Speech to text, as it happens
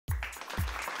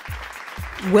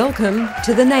Welcome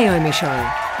to The Naomi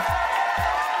Show.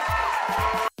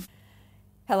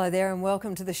 Hello there and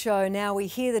welcome to the show. Now, we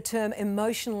hear the term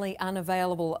emotionally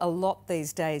unavailable a lot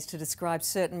these days to describe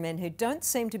certain men who don't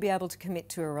seem to be able to commit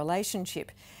to a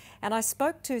relationship. And I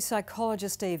spoke to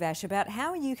psychologist Steve Ash about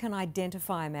how you can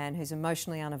identify a man who's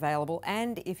emotionally unavailable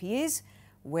and, if he is,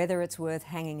 whether it's worth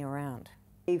hanging around.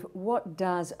 Steve, what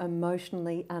does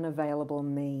emotionally unavailable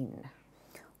mean?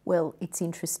 Well, it's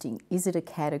interesting. Is it a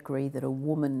category that a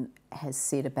woman has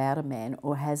said about a man,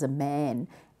 or has a man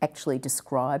actually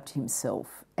described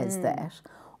himself as that,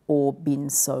 or been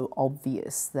so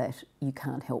obvious that you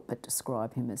can't help but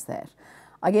describe him as that?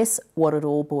 I guess what it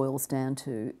all boils down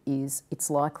to is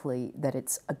it's likely that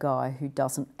it's a guy who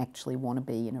doesn't actually want to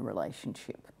be in a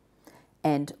relationship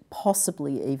and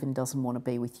possibly even doesn't want to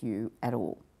be with you at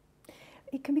all.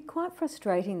 It can be quite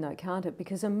frustrating though, can't it?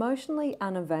 Because emotionally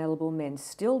unavailable men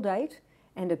still date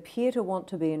and appear to want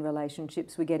to be in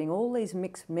relationships. We're getting all these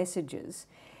mixed messages.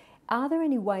 Are there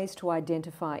any ways to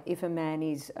identify if a man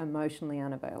is emotionally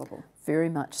unavailable? Very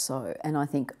much so. And I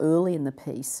think early in the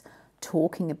piece,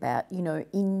 talking about,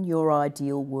 in your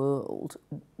ideal world,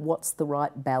 what's the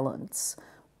right balance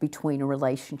between a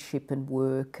relationship and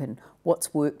work, and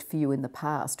what's worked for you in the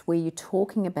past, where you're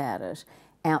talking about it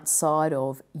outside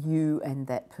of you and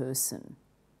that person,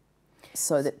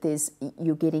 so that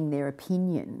you're getting their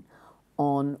opinion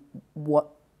on what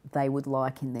they would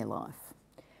like in their life.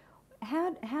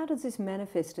 How does this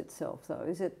manifest itself though?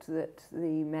 Is it that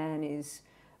the man is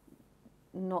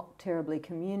not terribly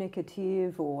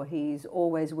communicative, or he's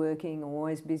always working,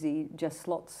 always busy, just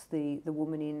slots the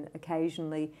woman in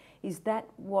occasionally? Is that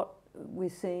what we're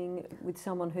seeing with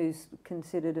someone who's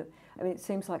considered, I mean, it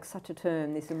seems like such a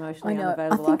term, this emotionally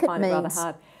unavailable. I find it rather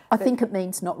hard. I think it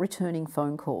means not returning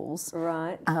phone calls,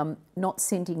 right? Not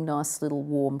sending nice little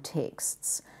warm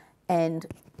texts, and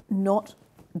not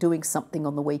doing something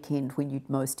on the weekend when you'd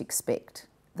most expect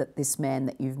that this man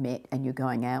that you've met and you're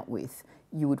going out with,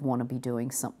 you would want to be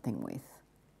doing something with.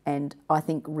 And I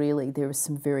think really there are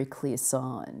some very clear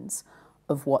signs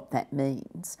of what that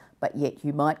means, but yet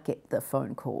you might get the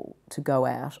phone call to go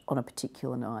out on a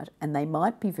particular night and they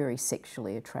might be very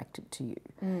sexually attracted to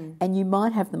you and you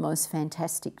might have the most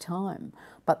fantastic time,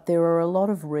 but there are a lot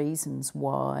of reasons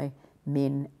why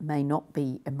men may not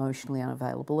be emotionally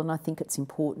unavailable, and I think it's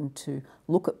important to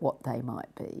look at what they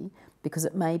might be, because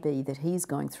it may be that he's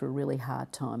going through a really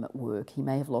hard time at work. He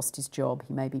may have lost his job,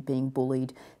 he may be being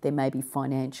bullied, there may be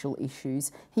financial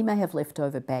issues, he may have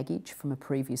leftover baggage from a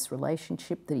previous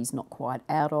relationship that he's not quite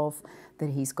out of,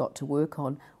 that he's got to work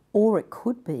on, or it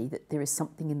could be that there is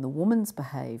something in the woman's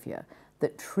behaviour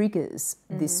that triggers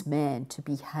this man to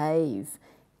behave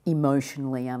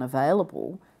emotionally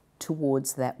unavailable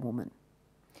towards that woman.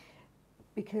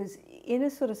 Because in a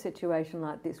sort of situation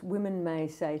like this, women may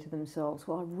say to themselves,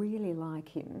 well, I really like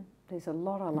him, there's a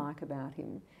lot I like about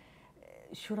him,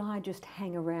 should I just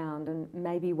hang around and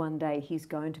maybe one day he's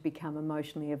going to become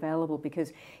emotionally available,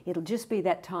 because it'll just be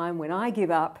that time when I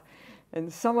give up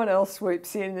and someone else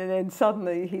swoops in and then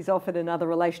suddenly he's offered another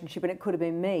relationship and it could have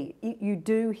been me. You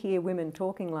do hear women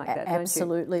talking like that, don't you?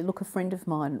 Absolutely. Look, a friend of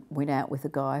mine went out with a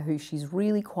guy who she's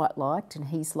really quite liked and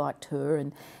he's liked her,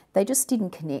 and they just didn't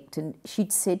connect, and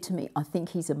she'd said to me, I think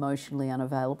he's emotionally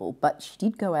unavailable, but she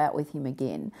did go out with him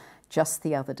again just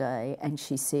the other day and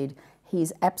she said, he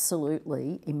is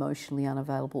absolutely emotionally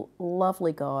unavailable.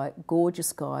 Lovely guy,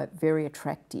 gorgeous guy, very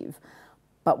attractive.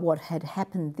 But what had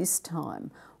happened this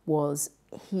time was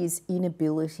his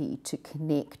inability to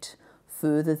connect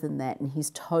further than that, and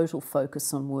his total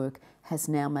focus on work has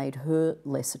now made her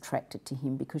less attracted to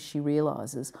him, because she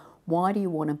realises, why do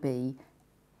you want to be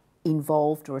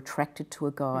involved or attracted to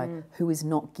a guy who is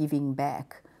not giving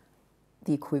back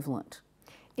the equivalent?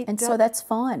 So that's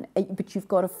fine, but you've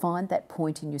got to find that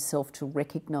point in yourself to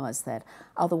recognise that.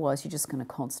 Otherwise, you're just going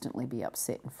to constantly be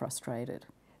upset and frustrated.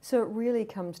 So it really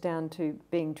comes down to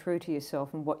being true to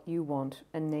yourself and what you want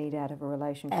and need out of a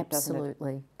relationship, doesn't it?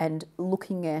 Absolutely. And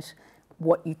looking at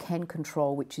what you can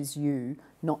control, which is you,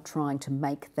 not trying to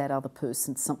make that other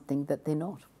person something that they're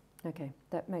not. Okay,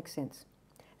 that makes sense.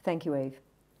 Thank you, Eve.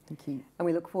 Thank you. And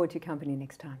we look forward to your company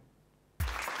next time.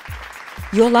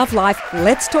 Your love life,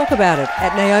 let's talk about it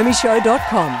at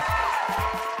naomishow.com.